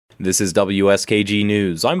This is WSKG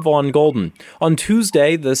News. I'm Vaughn Golden. On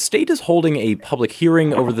Tuesday, the state is holding a public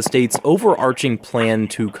hearing over the state's overarching plan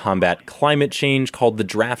to combat climate change called the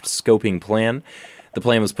Draft Scoping Plan. The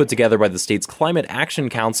plan was put together by the state's Climate Action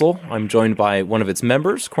Council. I'm joined by one of its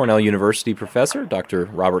members, Cornell University professor Dr.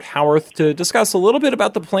 Robert Howarth, to discuss a little bit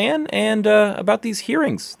about the plan and about these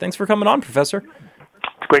hearings. Thanks for coming on, Professor.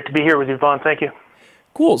 It's great to be here with you, Vaughn. Thank you.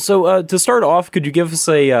 Cool. So to start off, could you give us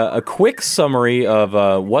a quick summary of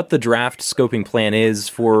what the Draft Scoping Plan is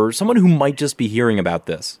for someone who might just be hearing about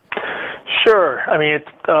this? Sure. I mean,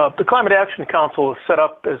 the Climate Action Council was set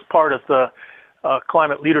up as part of the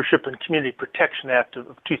Climate Leadership and Community Protection Act of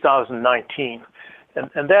 2019.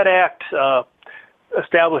 And that act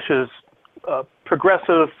establishes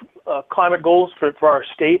progressive climate goals for our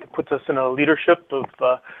state. It puts us in a leadership of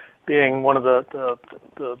being one of the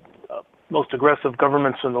most aggressive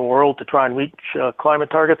governments in the world to try and reach climate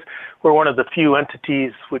targets. We're one of the few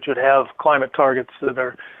entities which would have climate targets that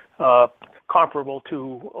are comparable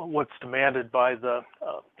to what's demanded by the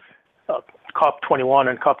COP21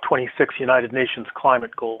 and COP26 United Nations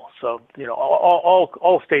climate goals. So, you know,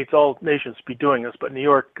 all states, all nations be doing this, but New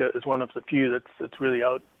York is one of the few that's really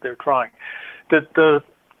out there trying. The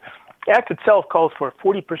Act itself calls for a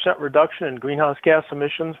 40% reduction in greenhouse gas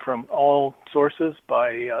emissions from all sources by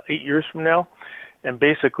 8 years from now, and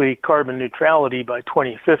basically carbon neutrality by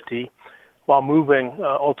 2050, while moving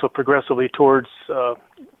also progressively towards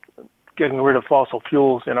getting rid of fossil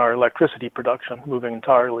fuels in our electricity production, moving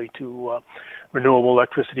entirely to renewable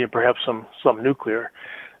electricity and perhaps some nuclear.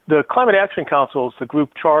 The Climate Action Council is the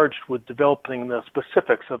group charged with developing the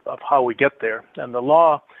specifics of how we get there, and the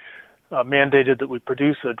law mandated that we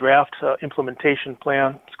produce a draft implementation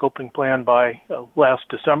plan, scoping plan by last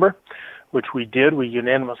December, which we did. We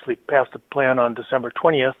unanimously passed the plan on December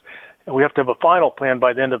 20th, and we have to have a final plan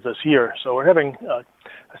by the end of this year. So we're having a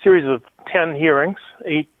series of 10 hearings,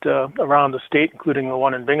 8 around the state, including the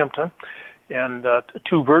one in Binghamton, and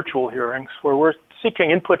 2 virtual hearings where we're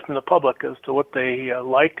seeking input from the public as to what they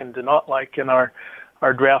like and do not like in our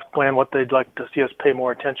draft plan, what they'd like to see us pay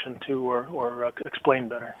more attention to or explain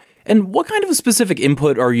better. And what kind of a specific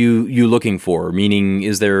input are you looking for? Meaning,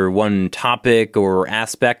 is there one topic or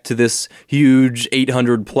aspect to this huge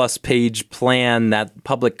 800-plus page plan that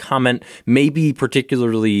public comment may be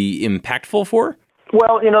particularly impactful for?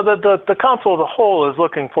 Well, you know, the council as a whole is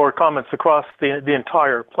looking for comments across the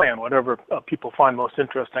entire plan, whatever people find most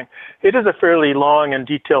interesting. It is a fairly long and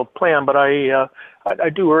detailed plan, but I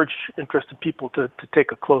do urge interested people to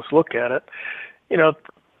take a close look at it. You know,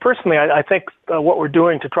 personally, I think what we're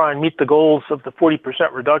doing to try and meet the goals of the 40%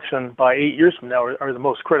 reduction by 8 years from now are the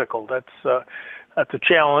most critical. That's a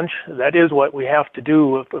challenge. That is what we have to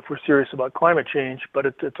do if we're serious about climate change, but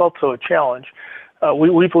it's also a challenge.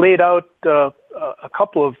 We've laid out a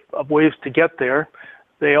couple of ways to get there.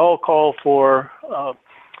 They all call for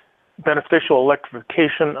beneficial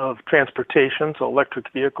electrification of transportation, so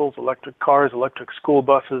electric vehicles, electric cars, electric school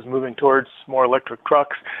buses, moving towards more electric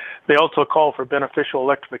trucks. They also call for beneficial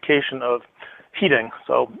electrification of heating,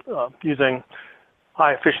 so using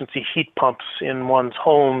high-efficiency heat pumps in one's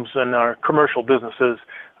homes and our commercial businesses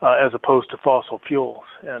as opposed to fossil fuels.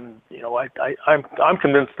 And, you know, I'm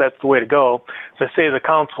convinced that's the way to go. As I say, the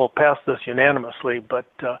council passed this unanimously, but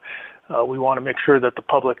we want to make sure that the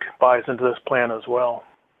public buys into this plan as well.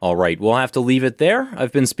 All right, we'll have to leave it there.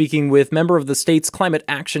 I've been speaking with member of the state's Climate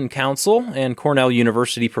Action Council and Cornell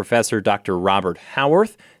University professor Dr. Robert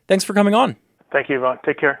Howarth. Thanks for coming on. Thank you, Yvonne.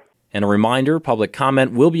 Take care. And a reminder, public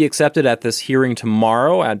comment will be accepted at this hearing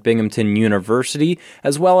tomorrow at Binghamton University,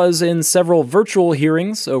 as well as in several virtual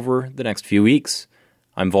hearings over the next few weeks.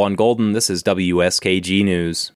 I'm Vaughn Golden. This is WSKG News.